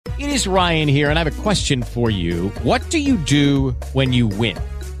It is Ryan here, and I have a question for you. What do you do when you win?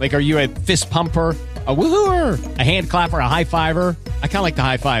 Like, are you a fist pumper, a woohooer, a hand clapper, a high fiver? I kind of like the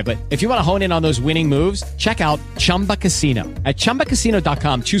high five, but if you want to hone in on those winning moves, check out Chumba Casino. At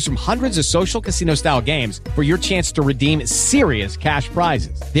ChumbaCasino.com, choose from hundreds of social casino-style games for your chance to redeem serious cash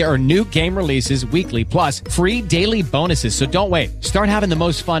prizes. There are new game releases weekly, plus free daily bonuses. So don't wait. Start having the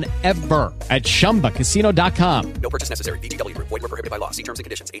most fun ever at ChumbaCasino.com. No purchase necessary. VGW Group. Void where prohibited by law. See terms and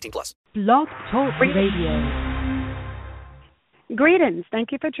conditions. 18+. Blog Talk Radio. Greetings.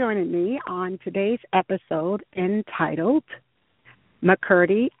 Thank you for joining me on today's episode entitled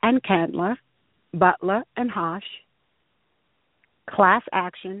McCurdy and Candler, Butler and Hosch, Class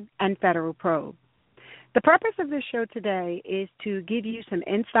Action and Federal Probe. The purpose of this show today is to give you some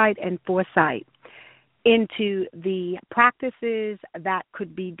insight and foresight into the practices that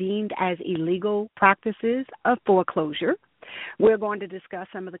could be deemed as illegal practices of foreclosure. We're going to discuss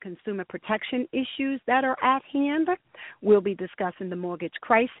some of the consumer protection issues that are at hand. We'll be discussing the mortgage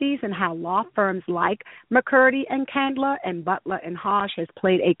crises and how law firms like McCurdy and Candler and Butler and Hosch has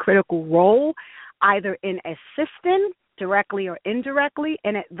played a critical role either in assisting, directly or indirectly,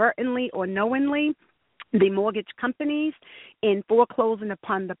 inadvertently or knowingly, the mortgage companies in foreclosing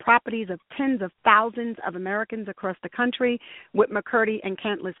upon the properties of tens of thousands of Americans across the country, with McCurdy and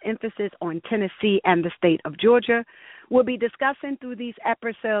Candler's emphasis on Tennessee and the state of Georgia. We'll be discussing through these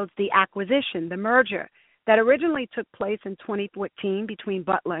episodes the acquisition, the merger that originally took place in 2014 between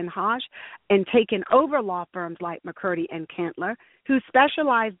Butler and Hosch and taken over law firms like McCurdy and Candler, who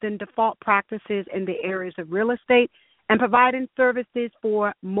specialized in default practices in the areas of real estate and providing services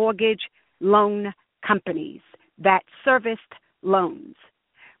for mortgage loan companies that serviced loans.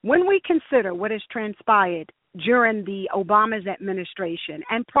 When we consider what has transpired during the Obama's administration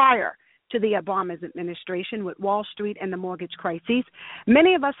and prior to the Obama's administration with Wall Street and the mortgage crises,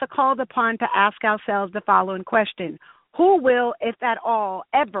 many of us are called upon to ask ourselves the following question: who will, if at all,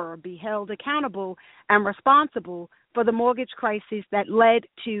 ever be held accountable and responsible for the mortgage crisis that led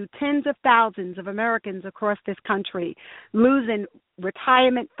to tens of thousands of Americans across this country losing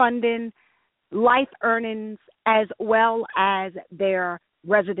retirement funding, life earnings, as well as their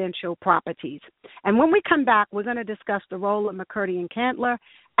residential properties? And when we come back, we're going to discuss the role of McCurdy and Candler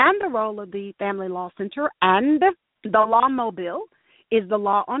and the role of the Family Law Center and the Law Mobile is the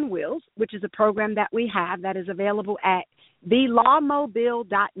Law on Wheels, which is a program that we have that is available at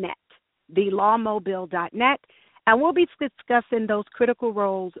thelawmobile.net, thelawmobile.net, and we'll be discussing those critical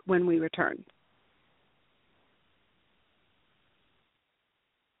roles when we return.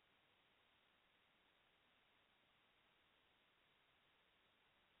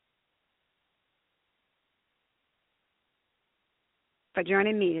 For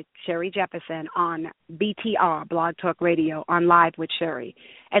joining me, Sherry Jefferson, on BTR, Blog Talk Radio, on Live with Sherry,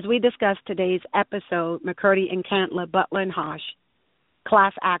 as we discuss today's episode, McCurdy and Candler, Butler and Hosch,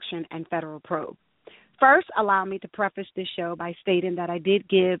 Class Action and Federal Probe. First, allow me to preface this show by stating that I did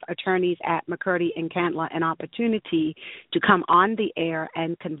give attorneys at McCurdy and Candler an opportunity to come on the air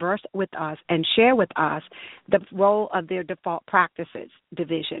and converse with us and share with us the role of their Default Practices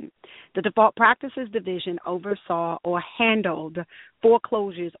Division. The Default Practices Division oversaw or handled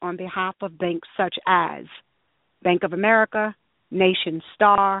foreclosures on behalf of banks such as Bank of America, Nation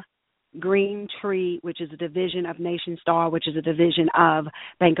Star, Green Tree, which is a division of Nation Star, which is a division of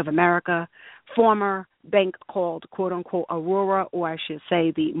Bank of America, former bank called, quote-unquote, Aurora, or I should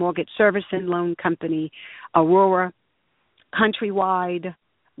say the Mortgage Servicing Loan Company, Aurora, Countrywide,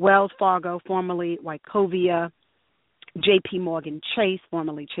 Wells Fargo, formerly Wachovia, J.P. Morgan Chase,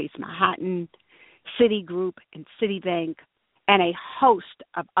 formerly Chase Manhattan, Citigroup and Citibank, and a host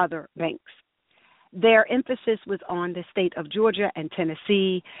of other banks. Their emphasis was on the state of Georgia and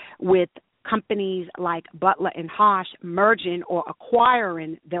Tennessee, with companies like Butler and Hosch merging or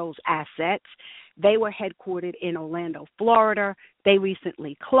acquiring those assets. They were headquartered in Orlando, Florida. They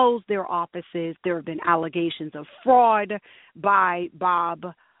recently closed their offices. There have been allegations of fraud by Bob,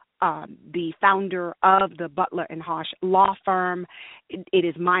 the founder of the Butler and Hosch law firm. It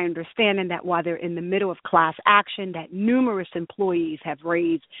is my understanding that while they're in the middle of class action, that numerous employees have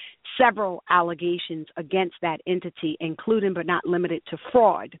raised several allegations against that entity, including but not limited to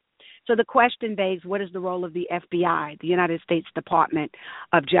fraud. So the question begs, what is the role of the FBI, the United States Department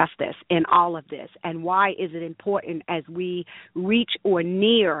of Justice, in all of this? And why is it important as we reach or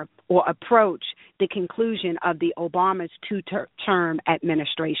near or approach the conclusion of the Obama's two-term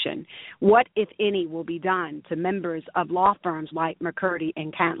administration? What, if any, will be done to members of law firms like McCurdy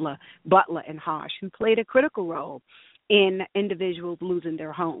and Candler, Butler and Hosch, who played a critical role in individuals losing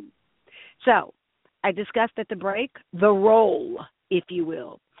their home? So I discussed at the break the role, if you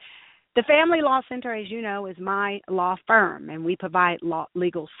will. The Family Law Center, as you know, is my law firm, and we provide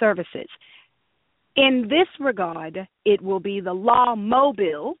legal services. In this regard, it will be the Law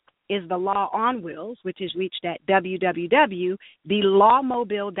Mobile, is the law on wheels, which is reached at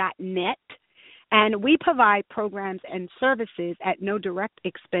www.thelawmobile.net. And we provide programs and services at no direct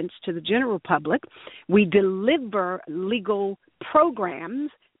expense to the general public. We deliver legal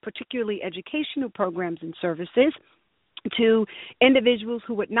programs, particularly educational programs and services, to individuals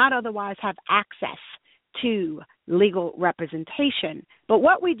who would not otherwise have access to legal representation. But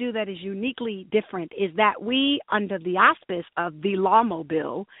what we do that is uniquely different is that we, under the auspice of the Law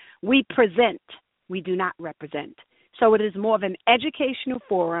Mobile, we present, we do not represent. So it is more of an educational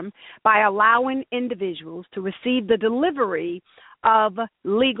forum by allowing individuals to receive the delivery of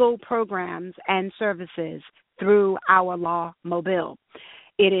legal programs and services through our Law Mobile.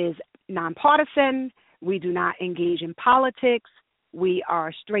 It is nonpartisan. We do not engage in politics. We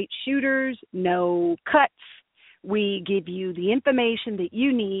are straight shooters, no cuts. We give you the information that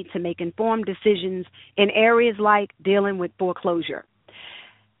you need to make informed decisions in areas like dealing with foreclosure.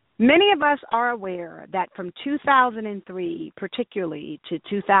 Many of us are aware that from 2003, particularly to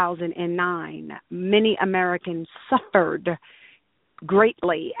 2009, many Americans suffered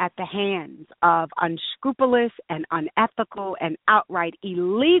greatly at the hands of unscrupulous and unethical and outright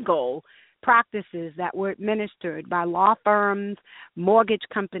illegal practices that were administered by law firms, mortgage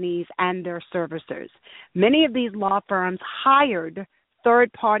companies, and their servicers. Many of these law firms hired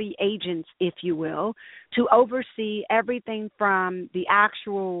third-party agents, if you will, to oversee everything from the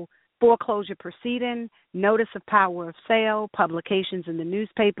actual foreclosure proceeding, notice of power of sale, publications in the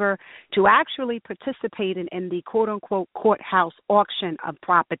newspaper, to actually participating in the quote-unquote courthouse auction of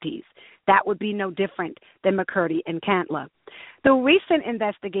properties. That would be no different than McCurdy and Candler. Through recent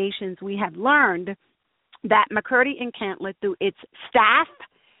investigations, we have learned that McCurdy and Candler, through its staff,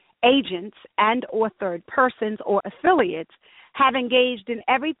 agents, and or third persons or affiliates, have engaged in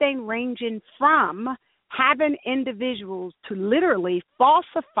everything ranging from having individuals to literally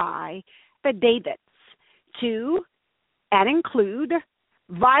falsify affidavits to and include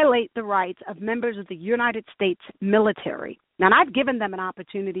violate the rights of members of the United States military. Now, I've given them an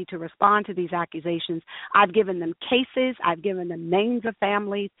opportunity to respond to these accusations. I've given them cases. I've given them names of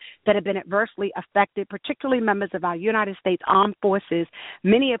families that have been adversely affected, particularly members of our United States Armed Forces,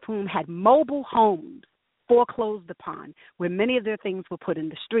 many of whom had mobile homes foreclosed upon, where many of their things were put in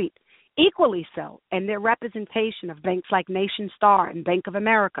the street. Equally so, in their representation of banks like Nation Star and Bank of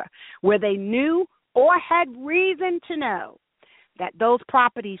America, where they knew or had reason to know that those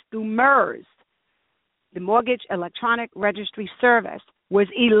properties through MERS, the Mortgage Electronic Registry Service, was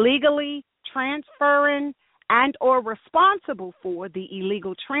illegally transferring and or responsible for the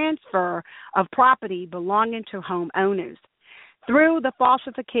illegal transfer of property belonging to homeowners through the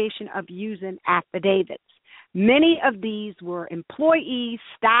falsification of using affidavits. Many of these were employees,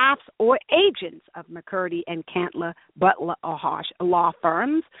 staffs, or agents of McCurdy and Candler, Butler Hosch law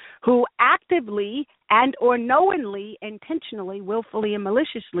firms who actively and or knowingly, intentionally, willfully, and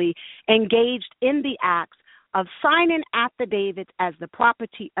maliciously engaged in the acts of signing affidavits as the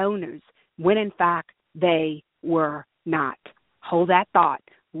property owners when, in fact, they were not. Hold that thought.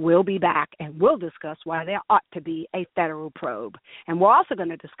 We'll be back, and we'll discuss why there ought to be a federal probe. And we're also going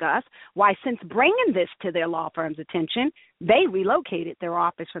to discuss why, since bringing this to their law firm's attention, they relocated their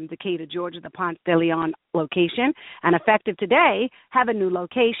office from Decatur, Georgia, the Ponce de Leon location, and effective today have a new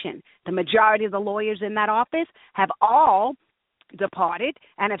location. The majority of the lawyers in that office have all departed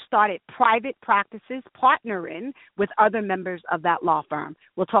and have started private practices partnering with other members of that law firm.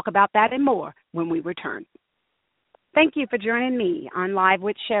 We'll talk about that and more when we return. Thank you for joining me on Live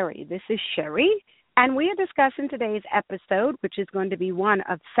with Sherry. This is Sherry, and we are discussing today's episode, which is going to be one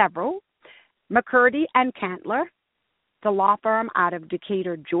of several, McCurdy and Candler, the law firm out of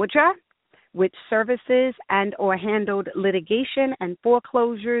Decatur, Georgia, which services and or handled litigation and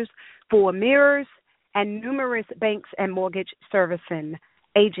foreclosures for mirrors and numerous banks and mortgage servicing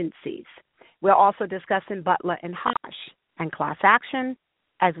agencies. We're also discussing Butler and Hosch and class action,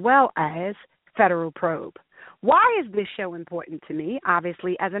 as well as federal probe. Why is this show important to me?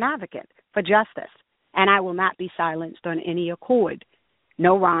 Obviously, as an advocate for justice, and I will not be silenced on any accord.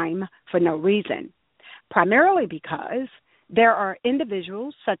 No rhyme for no reason. Primarily because there are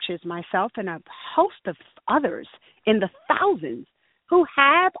individuals such as myself and a host of others in the thousands who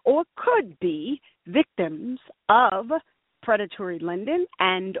have or could be victims of predatory lending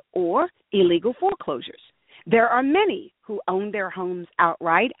and or illegal foreclosures. There are many who own their homes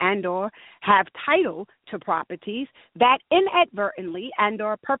outright and or have title to properties that inadvertently and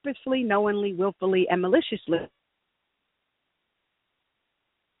or purposefully, knowingly, willfully, and maliciously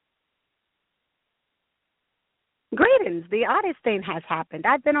Greetings. The oddest thing has happened.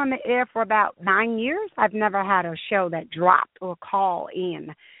 I've been on the air for about 9 years. I've never had a show that dropped or call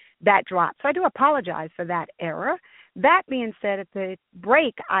in that dropped. So I do apologize for that error. That being said, at the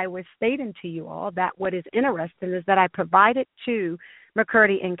break, I was stating to you all that what is interesting is that I provided to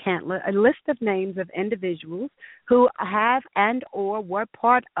McCurdy and Candler a list of names of individuals who have and or were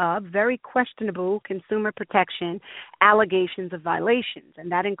part of very questionable consumer protection allegations of violations,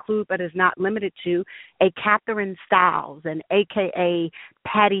 and that include but is not limited to a Catherine Stiles, an a.k.a.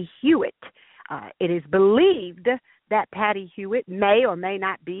 Patty Hewitt. It is believed that Patty Hewitt may or may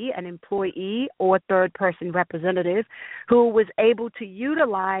not be an employee or third-person representative who was able to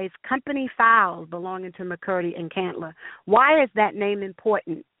utilize company files belonging to McCurdy and Candler. Why is that name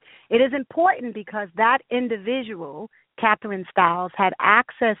important? It is important because that individual, Catherine Stiles, had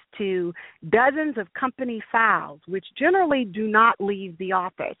access to dozens of company files, which generally do not leave the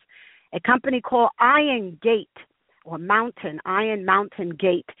office. A company called Iron Mountain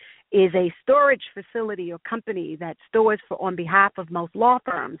Gate, is a storage facility or company that stores on behalf of most law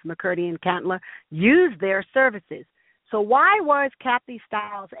firms. McCurdy and Candler use their services. So why was Kathy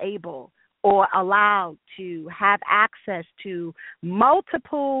Stiles able or allowed to have access to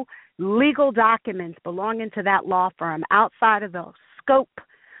multiple legal documents belonging to that law firm outside of the scope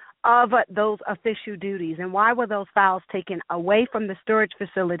of those official duties? And why were those files taken away from the storage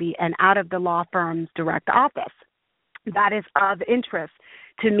facility and out of the law firm's direct office? That is of interest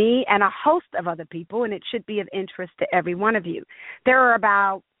to me and a host of other people, and it should be of interest to every one of you. There are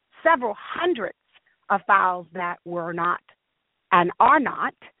about several hundreds of files that were not and are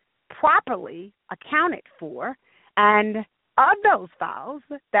not properly accounted for, and of those files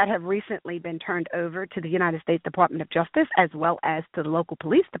that have recently been turned over to the United States Department of Justice as well as to the local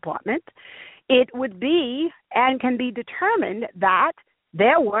police department, it would be and can be determined that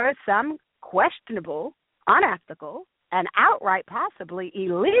there were some questionable, unethical, and outright possibly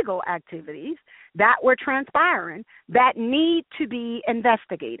illegal activities that were transpiring that need to be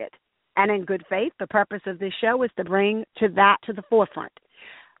investigated. And in good faith, the purpose of this show is to bring that to the forefront.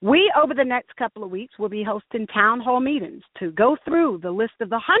 We, over the next couple of weeks, will be hosting town hall meetings to go through the list of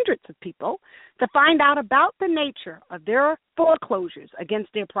the hundreds of people to find out about the nature of their foreclosures against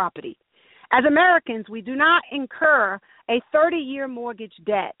their property. As Americans, we do not incur a 30-year mortgage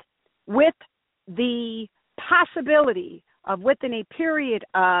debt with the possibility of within a period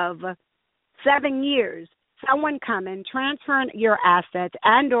of 7 years, someone coming, transferring your assets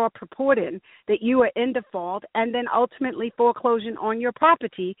and or purporting that you are in default and then ultimately foreclosing on your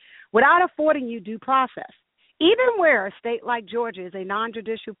property without affording you due process. Even where a state like Georgia is a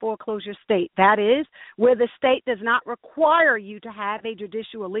non-judicial foreclosure state, that is, where the state does not require you to have a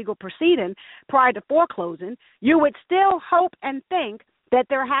judicial or legal proceeding prior to foreclosing, you would still hope and think that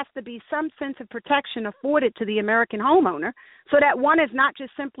there has to be some sense of protection afforded to the American homeowner so that one is not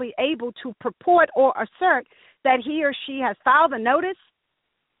just simply able to purport or assert that he or she has filed a notice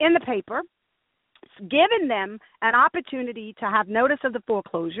in the paper, given them an opportunity to have notice of the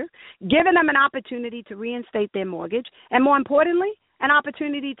foreclosure, given them an opportunity to reinstate their mortgage, and more importantly, an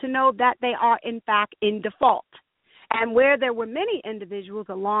opportunity to know that they are in fact in default. And where there were many individuals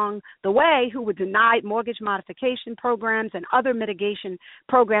along the way who were denied mortgage modification programs and other mitigation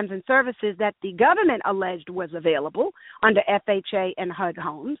programs and services that the government alleged was available under FHA and HUD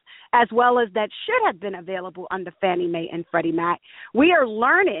homes, as well as that should have been available under Fannie Mae and Freddie Mac, we are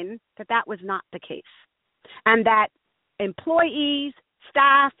learning that that was not the case, and that employees,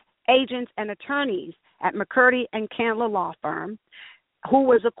 staff, agents, and attorneys at McCurdy and Candler Law Firm, who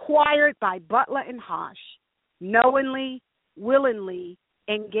was acquired by Butler and Hosch, knowingly, willingly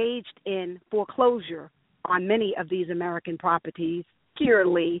engaged in foreclosure on many of these American properties,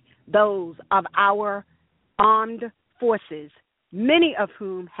 particularly those of our armed forces, many of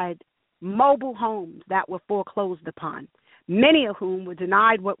whom had mobile homes that were foreclosed upon, many of whom were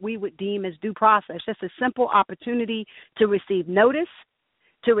denied what we would deem as due process, just a simple opportunity to receive notice,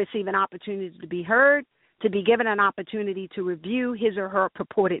 to receive an opportunity to be heard, to be given an opportunity to review his or her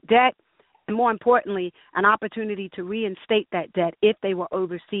purported debt, and more importantly, an opportunity to reinstate that debt if they were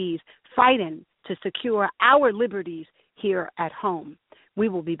overseas, fighting to secure our liberties here at home. We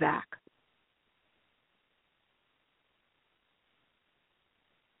will be back.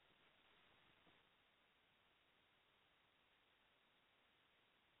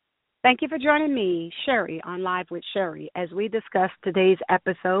 Thank you for joining me, Sherry, on Live with Sherry, as we discuss today's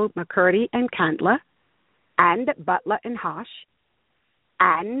episode, McCurdy and Candler, and Butler and Hosch,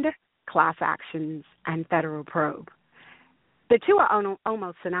 and class actions and federal probe. The two are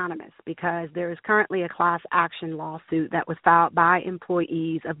almost synonymous because there is currently a class action lawsuit that was filed by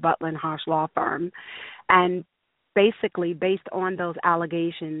employees of Butler and Hosch Law Firm, and basically, based on those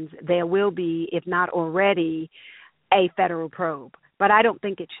allegations, there will be, if not already, a federal probe. But I don't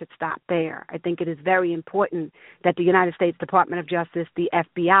think it should stop there. I think it is very important that the United States Department of Justice, the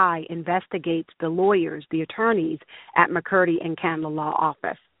FBI, investigates the lawyers, the attorneys at McCurdy and Candler Law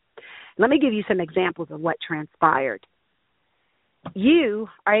Office. Let me give you some examples of what transpired. You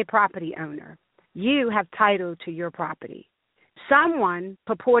are a property owner. You have title to your property. Someone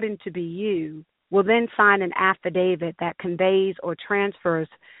purporting to be you will then sign an affidavit that conveys or transfers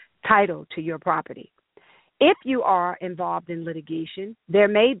title to your property. If you are involved in litigation, there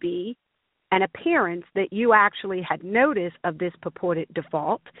may be an appearance that you actually had notice of this purported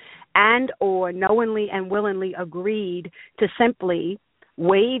default and or knowingly and willingly agreed to simply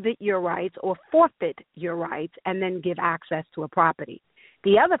waive your rights or forfeit your rights and then give access to a property.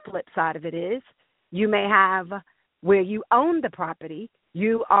 The other flip side of it is you may have where you own the property,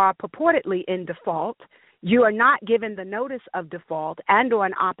 you are purportedly in default, you are not given the notice of default and or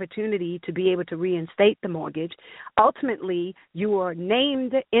an opportunity to be able to reinstate the mortgage. Ultimately, you are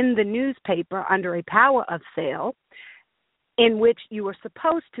named in the newspaper under a power of sale in which you are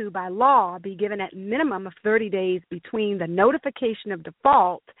supposed to, by law, be given at minimum of 30 days between the notification of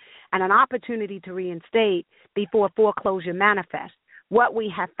default and an opportunity to reinstate before foreclosure manifests. What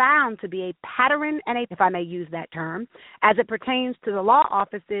we have found to be a pattern, and if I may use that term, as it pertains to the law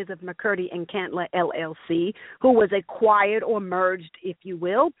offices of McCurdy and Candler, LLC, who was acquired or merged, if you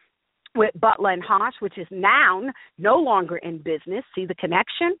will, with Butler Hosch, which is now no longer in business. See the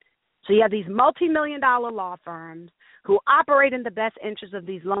connection? So you have these multi-million-dollar law firms who operate in the best interest of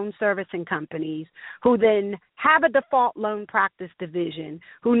these loan servicing companies, who then have a default loan practice division,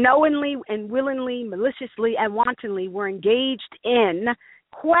 who knowingly and willingly, maliciously and wantonly were engaged in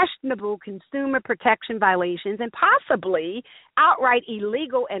questionable consumer protection violations and possibly outright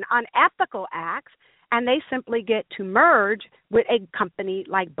illegal and unethical acts, and they simply get to merge with a company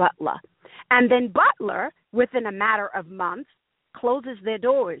like Butler. And then Butler, within a matter of months, closes their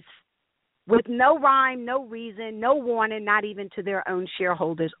doors with no rhyme, no reason, no warning, not even to their own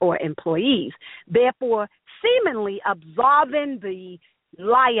shareholders or employees, therefore seemingly absolving the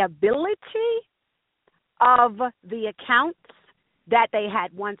liability of the accounts that they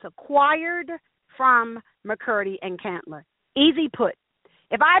had once acquired from McCurdy and Candler. Easy put,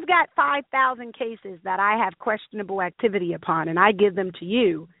 if I've got 5,000 cases that I have questionable activity upon and I give them to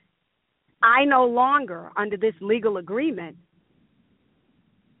you, I no longer, under this legal agreement,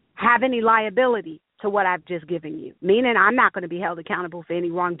 have any liability to what I've just given you, meaning I'm not going to be held accountable for any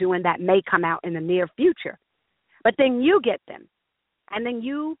wrongdoing that may come out in the near future. But then you get them, and then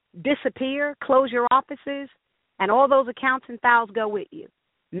you disappear, close your offices, and all those accounts and files go with you.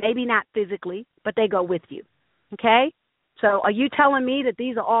 Maybe not physically, but they go with you, okay? So are you telling me that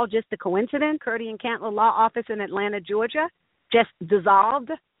these are all just a coincidence? McCurdy and Candler Law Office in Atlanta, Georgia, just dissolved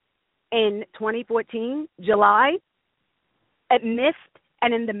in 2014, July, amidst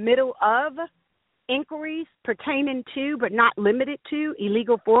and in the middle of inquiries pertaining to, but not limited to,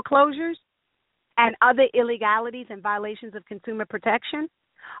 illegal foreclosures and other illegalities and violations of consumer protection?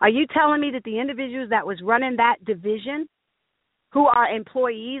 Are you telling me that the individuals that was running that division, who are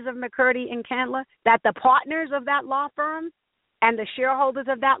employees of McCurdy and Candler, that the partners of that law firm and the shareholders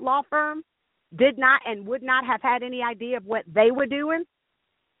of that law firm did not and would not have had any idea of what they were doing?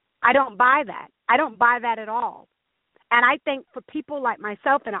 I don't buy that. I don't buy that at all. And I think for people like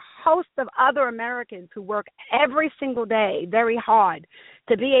myself and a host of other Americans who work every single day very hard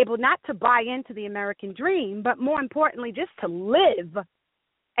to be able not to buy into the American dream, but more importantly, just to live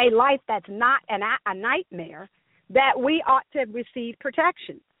a life that's not a nightmare, that we ought to receive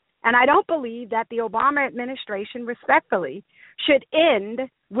protection. And I don't believe that the Obama administration, respectfully, should end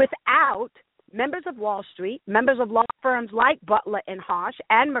without members of Wall Street, members of law firms like Butler and Hosch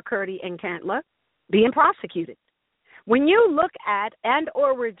and McCurdy and Candler being prosecuted. When you look at and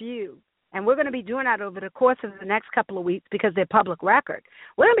or review, and we're going to be doing that over the course of the next couple of weeks because they're public record,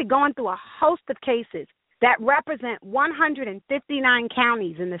 we're going to be going through a host of cases that represent 159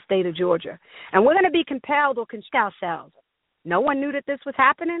 counties in the state of Georgia. And we're going to be compelled or constrain ourselves. No one knew that this was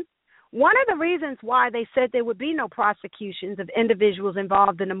happening. One of the reasons why they said there would be no prosecutions of individuals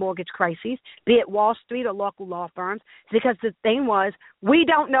involved in the mortgage crises, be it Wall Street or local law firms, is because the thing was, we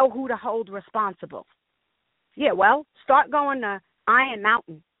don't know who to hold responsible. Yeah, well, start going to Iron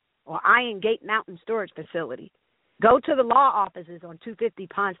Mountain or Iron Gate Mountain Storage Facility. Go to the law offices on 250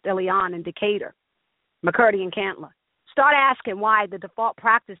 Ponce de Leon in Decatur, McCurdy and Candler. Start asking why the default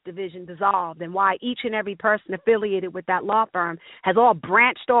practice division dissolved and why each and every person affiliated with that law firm has all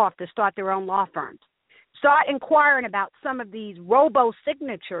branched off to start their own law firms. Start inquiring about some of these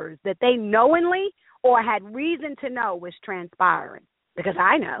robo-signatures that they knowingly or had reason to know was transpiring. Because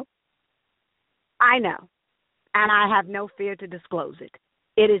I know, and I have no fear to disclose it.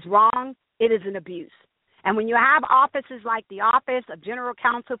 It is wrong. It is an abuse. And when you have offices like the Office of General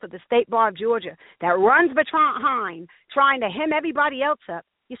Counsel for the State Bar of Georgia that runs behind trying to hem everybody else up,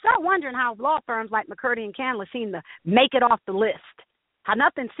 you start wondering how law firms like McCurdy and Candler seem to make it off the list, how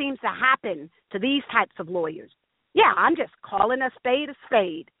nothing seems to happen to these types of lawyers. Yeah, I'm just calling a spade,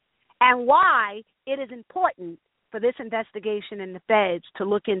 and why it is important for this investigation in the feds to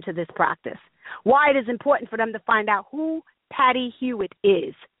look into this practice, why it is important for them to find out who Patty Hewitt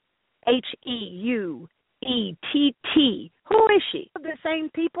is, Heuett. Who is she? The same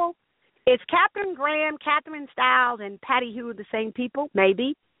people? Is Catherine Graham, Catherine Stiles, and Patty Hewitt the same people?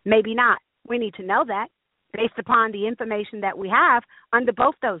 Maybe, maybe not. We need to know that based upon the information that we have under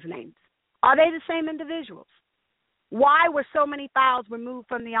both those names. Are they the same individuals? Why were so many files removed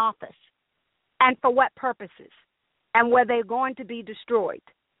from the office? And for what purposes? And were they going to be destroyed?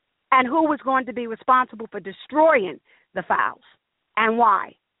 And who was going to be responsible for destroying the files? And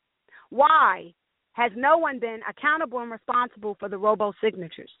why? Why has no one been accountable and responsible for the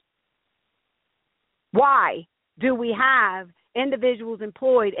robo-signatures? Why do we have individuals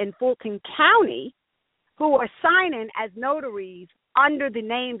employed in Fulton County who are signing as notaries under the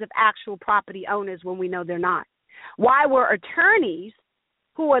names of actual property owners when we know they're not? Why were attorneys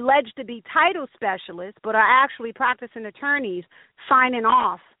who are alleged to be title specialists but are actually practicing attorneys signing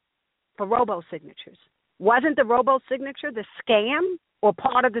off for robo-signatures? Wasn't the robo-signature the scam or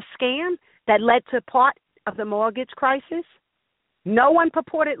part of the scam that led to part of the mortgage crisis? No one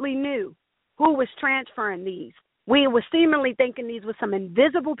purportedly knew who was transferring these. We were seemingly thinking these were some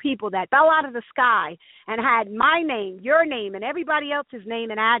invisible people that fell out of the sky and had my name, your name, and everybody else's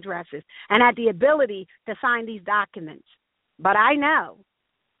name and addresses and had the ability to sign these documents. But I know,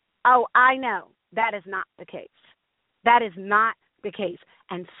 that is not the case. That is not the case.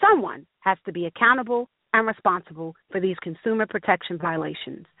 And someone has to be accountable and responsible for these consumer protection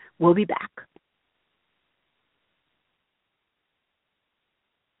violations. We'll be back.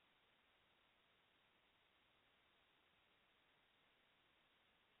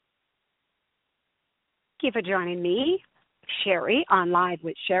 Thank you for joining me, Sherry, on Live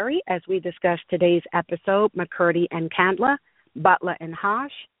with Sherry, as we discuss today's episode, McCurdy and Candler, Butler and Hosch,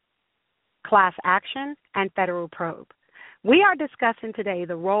 class action, and federal probe. We are discussing today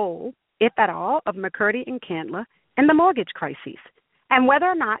the role, if at all, of McCurdy and Candler in the mortgage crises, and whether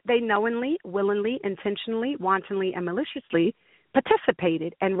or not they knowingly, willingly, intentionally, wantonly, and maliciously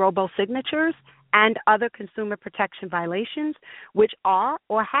participated in robo-signatures and other consumer protection violations, which are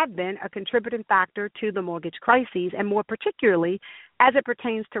or have been a contributing factor to the mortgage crises, and more particularly as it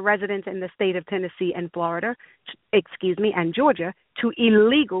pertains to residents in the state of Tennessee and and Georgia, to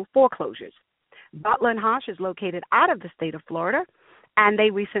illegal foreclosures. Butler and Hosch is located out of the state of Florida, and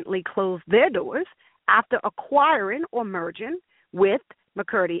they recently closed their doors after acquiring or merging with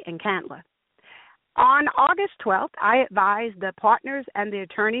McCurdy and Candler. On August 12th, I advised the partners and the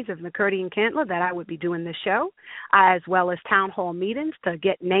attorneys of McCurdy and Candler that I would be doing the show, as well as town hall meetings to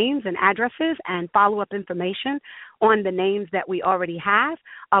get names and addresses and follow-up information on the names that we already have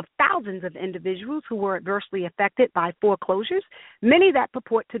of thousands of individuals who were adversely affected by foreclosures, many that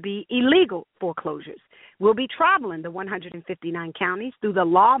purport to be illegal foreclosures. We'll be traveling the 159 counties through the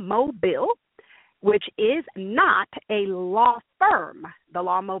Law Mobile, which is not a law firm. The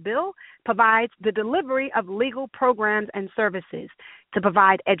Law Mobile provides the delivery of legal programs and services to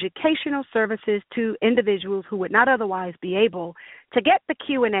provide educational services to individuals who would not otherwise be able to get the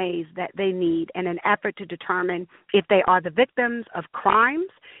Q&As that they need in an effort to determine if they are the victims of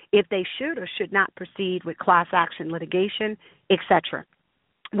crimes, if they should or should not proceed with class action litigation, etc.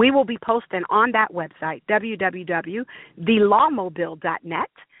 We will be posting on that website,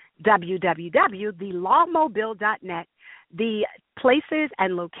 www.thelawmobile.net, www.thelawmobile.net, the places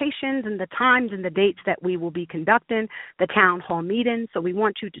and locations and the times and the dates that we will be conducting the town hall meetings. So we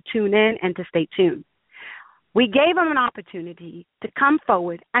want you to tune in and to stay tuned. We gave them an opportunity to come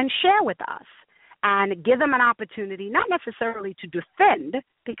forward and share with us and give them an opportunity, not necessarily to defend,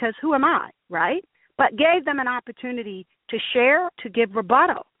 because who am I, right? But gave them an opportunity to share, to give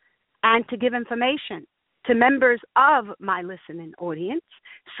rebuttal, and to give information to members of my listening audience,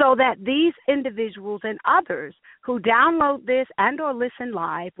 so that these individuals and others who download this and or listen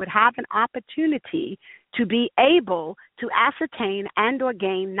live would have an opportunity to be able to ascertain and or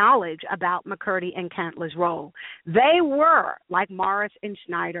gain knowledge about McCurdy and Candler's role. They were, like Morris and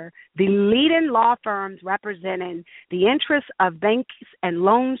Schneider, the leading law firms representing the interests of banks and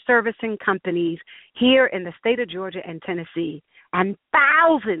loan servicing companies here in the state of Georgia and Tennessee. and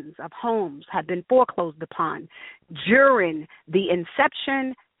thousands of homes have been foreclosed upon during the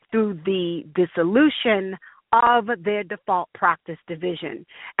inception through the dissolution of their default practice division.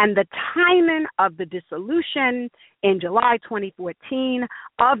 And the timing of the dissolution in July 2014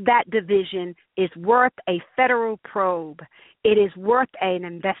 of that division is worth a federal probe. It is worth an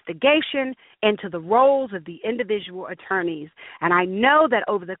investigation into the roles of the individual attorneys. And I know that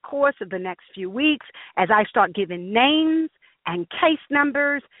over the course of the next few weeks, as I start giving names and case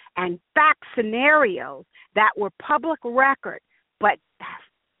numbers and fact scenarios that were public record,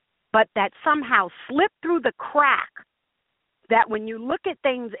 but that somehow slipped through the crack, that when you look at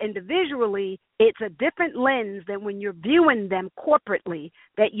things individually, it's a different lens than when you're viewing them corporately,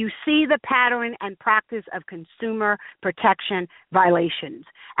 that you see the pattern and practice of consumer protection violations.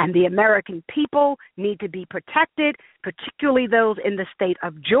 And the American people need to be protected, particularly those in the state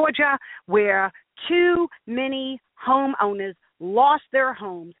of Georgia, where too many homeowners lost their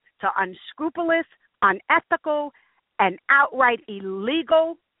homes to unscrupulous, unethical, and outright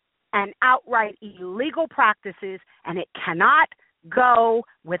illegal practices, and it cannot go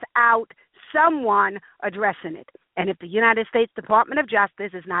without someone addressing it. And if the United States Department of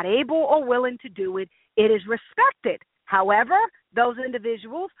Justice is not able or willing to do it, it is respected. However, those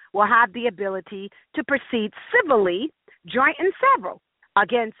individuals will have the ability to proceed civilly, joint and several,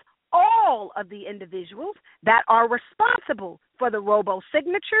 against all of the individuals that are responsible for the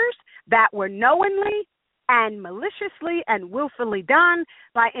robo-signatures that were knowingly and maliciously and willfully done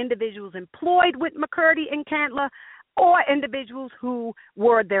by individuals employed with McCurdy and Candler, or individuals who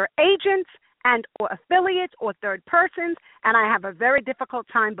were their agents and or affiliates or third persons. And I have a very difficult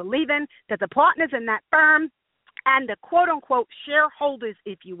time believing that the partners in that firm and the quote-unquote shareholders,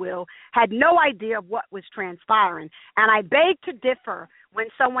 if you will, had no idea of what was transpiring. And I beg to differ when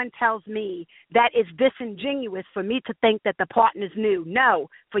someone tells me that it's disingenuous for me to think that the partners knew. No,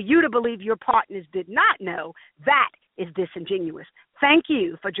 for you to believe your partners did not know, that is disingenuous. Thank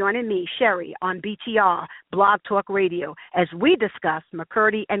you for joining me, Sherry, on BTR, Blog Talk Radio, as we discuss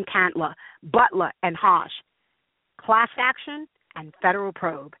McCurdy and Candler, Butler and Hosch, class action and federal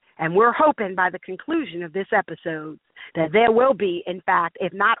probe. And we're hoping by the conclusion of this episode that there will be, in fact,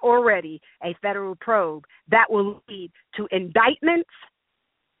 if not already, a federal probe that will lead to indictments,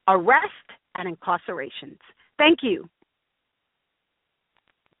 arrest, and incarcerations. Thank you.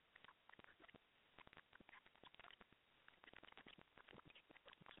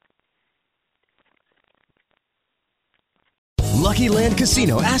 Lucky Land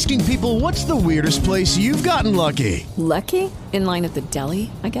Casino, asking people, what's the weirdest place you've gotten lucky? Lucky? In line at the deli,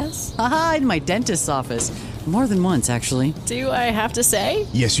 I guess? Aha, in my dentist's office. More than once, actually. Do I have to say?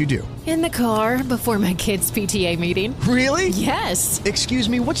 Yes, you do. In the car before my kids' PTA meeting. Really? Yes. Excuse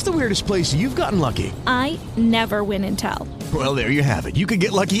me, what's the weirdest place you've gotten lucky? I never win and tell. Well, there you have it. You can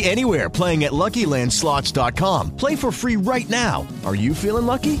get lucky anywhere, playing at LuckyLandSlots.com. Play for free right now. Are you feeling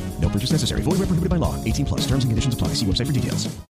lucky? No purchase necessary. Void where prohibited by law. 18+. Terms and conditions apply. See website for details.